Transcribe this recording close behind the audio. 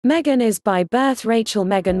Meghan is by birth Rachel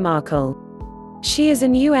Meghan Markle. She is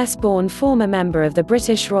an US-born former member of the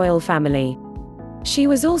British royal family. She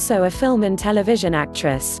was also a film and television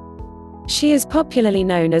actress. She is popularly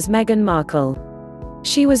known as Meghan Markle.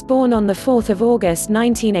 She was born on the 4th of August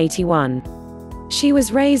 1981. She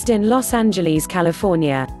was raised in Los Angeles,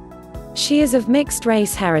 California. She is of mixed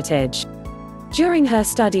race heritage. During her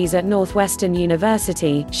studies at Northwestern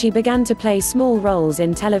University, she began to play small roles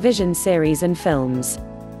in television series and films.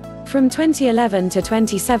 From 2011 to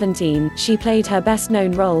 2017, she played her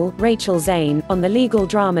best-known role, Rachel Zane, on the legal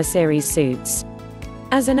drama series Suits.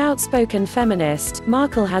 As an outspoken feminist,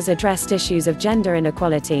 Markle has addressed issues of gender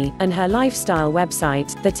inequality, and her lifestyle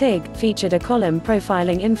website, The Tig, featured a column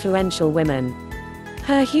profiling influential women.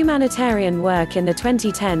 Her humanitarian work in the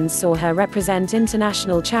 2010s saw her represent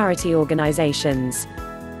international charity organizations.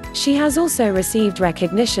 She has also received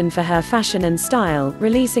recognition for her fashion and style,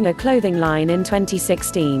 releasing a clothing line in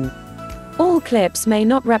 2016. All clips may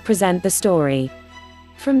not represent the story.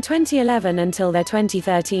 From 2011 until their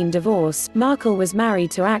 2013 divorce, Markle was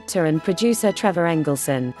married to actor and producer Trevor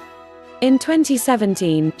Engelson. In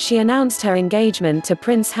 2017, she announced her engagement to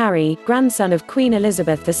Prince Harry, grandson of Queen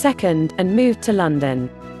Elizabeth II, and moved to London.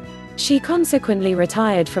 She consequently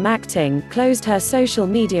retired from acting, closed her social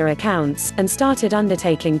media accounts, and started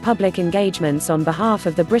undertaking public engagements on behalf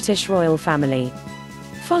of the British royal family.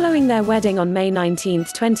 Following their wedding on May 19,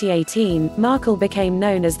 2018, Markle became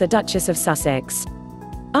known as the Duchess of Sussex.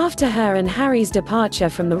 After her and Harry's departure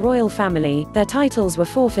from the royal family, their titles were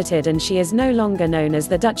forfeited and she is no longer known as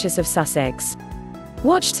the Duchess of Sussex.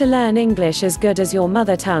 Watch to learn English as good as your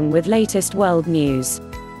mother tongue with latest world news.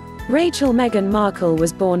 Rachel Meghan Markle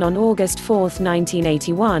was born on August 4,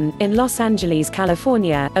 1981, in Los Angeles,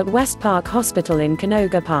 California, at West Park Hospital in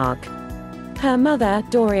Canoga Park. Her mother,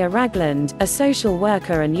 Doria Ragland, a social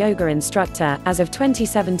worker and yoga instructor, as of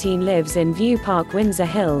 2017 lives in View Park, Windsor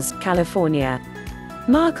Hills, California.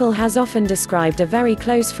 Markle has often described a very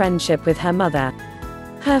close friendship with her mother.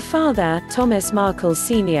 Her father, Thomas Markle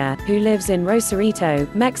Sr., who lives in Rosarito,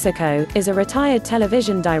 Mexico, is a retired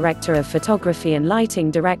television director of photography and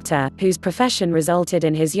lighting director, whose profession resulted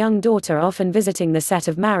in his young daughter often visiting the set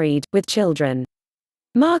of Married, with Children.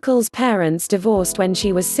 Markle's parents divorced when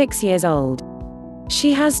she was 6 years old.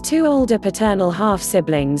 She has two older paternal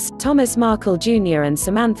half-siblings, Thomas Markle Jr. and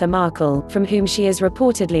Samantha Markle, from whom she is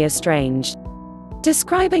reportedly estranged.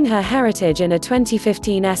 Describing her heritage in a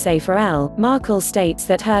 2015 essay for Elle, Markle states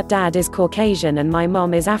that her dad is Caucasian and my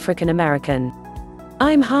mom is African American.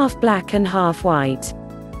 I'm half black and half white.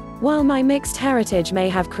 While my mixed heritage may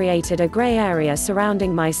have created a gray area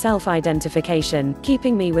surrounding my self-identification,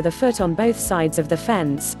 keeping me with a foot on both sides of the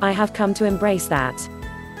fence, I have come to embrace that.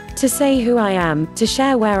 To say who I am, to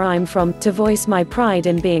share where I'm from, to voice my pride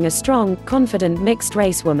in being a strong, confident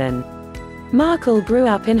mixed-race woman. Markle grew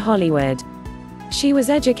up in Hollywood. She was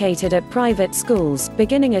educated at private schools,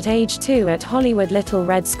 beginning at age 2 at Hollywood Little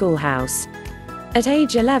Red Schoolhouse. At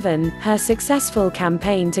age 11, her successful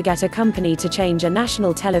campaign to get a company to change a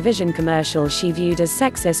national television commercial she viewed as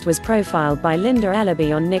sexist was profiled by Linda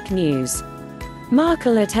Ellaby on Nick News.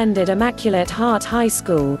 Markle attended Immaculate Heart High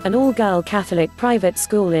School, an all-girl Catholic private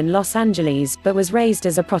school in Los Angeles, but was raised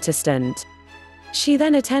as a Protestant. She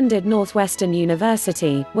then attended Northwestern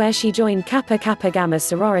University, where she joined Kappa Kappa Gamma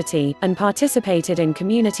sorority, and participated in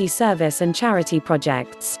community service and charity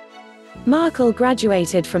projects. Markle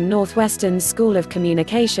graduated from Northwestern's School of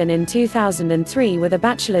Communication in 2003 with a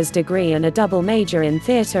bachelor's degree and a double major in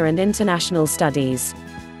theater and international studies.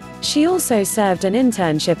 She also served an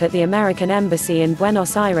internship at the American Embassy in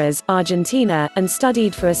Buenos Aires, Argentina, and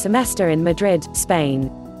studied for a semester in Madrid,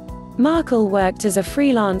 Spain. Markle worked as a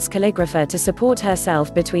freelance calligrapher to support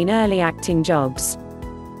herself between early acting jobs.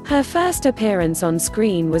 Her first appearance on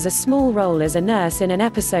screen was a small role as a nurse in an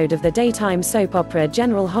episode of the daytime soap opera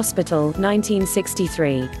General Hospital,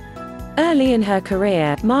 1963. Early in her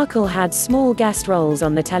career, Markle had small guest roles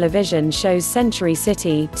on the television shows Century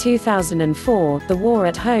City, 2004, The War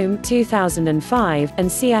at Home, 2005, and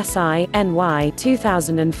CSI: NY,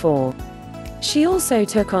 2004. She also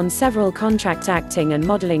took on several contract acting and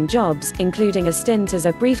modeling jobs, including a stint as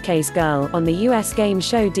a briefcase girl on the US game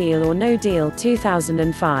show Deal or No Deal,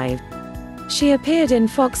 2005. She appeared in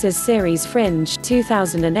Fox's series Fringe,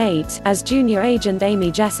 2008, as junior agent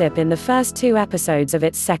Amy Jessup in the first 2 episodes of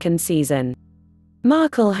its second season.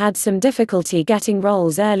 Markle had some difficulty getting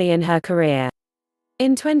roles early in her career.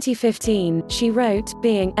 In 2015, she wrote,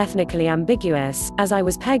 "Being ethnically ambiguous, as I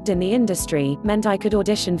was pegged in the industry, meant I could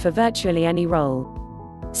audition for virtually any role.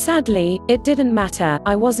 Sadly, it didn't matter.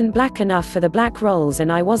 I wasn't black enough for the black roles and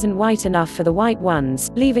I wasn't white enough for the white ones,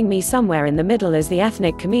 leaving me somewhere in the middle as the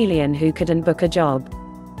ethnic chameleon who couldn't book a job.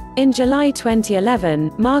 In July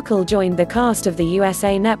 2011, Markle joined the cast of the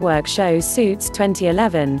USA Network show Suits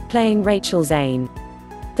 2011, playing Rachel Zane.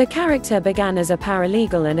 The character began as a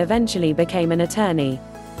paralegal and eventually became an attorney.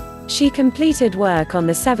 She completed work on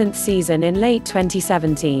the 7th season in late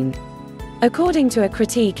 2017. According to a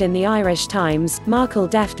critique in the Irish Times, Markle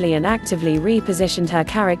deftly and actively repositioned her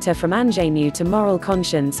character from ingenue to moral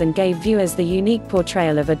conscience and gave viewers the unique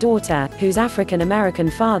portrayal of a daughter, whose African-American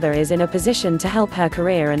father is in a position to help her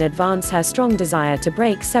career and advance her strong desire to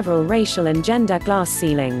break several racial and gender glass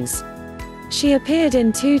ceilings. She appeared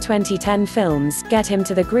in 2 2010 films, Get Him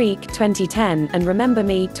to the Greek 2010 and Remember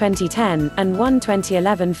Me 2010, and one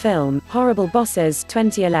 2011 film, Horrible Bosses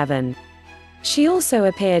 2011. She also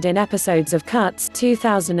appeared in episodes of Cuts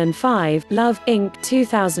 2005, Love, Inc.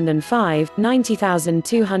 2005,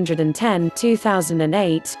 90,210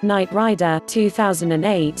 2008, Knight Rider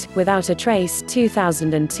 2008, Without a Trace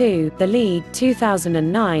 2002, The League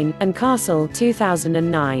 2009, and Castle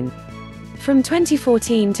 2009. From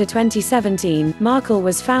 2014 to 2017, Markle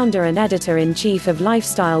was founder and editor-in-chief of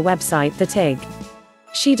lifestyle website The Tig.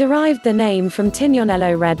 She derived the name from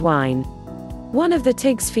Tignonello red wine. One of the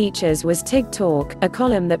Tig's features was Tig Talk, a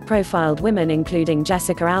column that profiled women including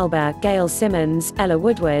Jessica Alba, Gail Simmons, Ella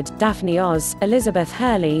Woodward, Daphne Oz, Elizabeth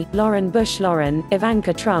Hurley, Lauren Bush Lauren,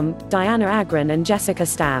 Ivanka Trump, Diana Agron and Jessica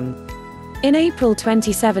Stamm. In April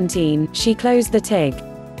 2017, she closed the Tig.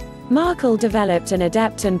 Markle developed an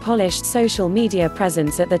adept and polished social media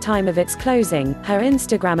presence at the time of its closing. Her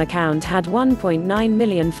Instagram account had 1.9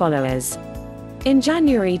 million followers. In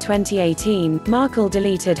January 2018, Markle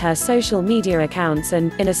deleted her social media accounts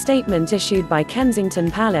and, in a statement issued by Kensington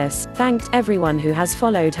Palace, thanked everyone who has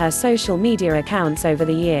followed her social media accounts over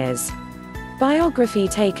the years. Biography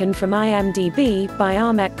taken from IMDb by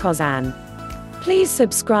Ahmet Kozan. Please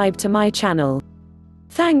subscribe to my channel.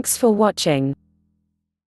 Thanks for watching.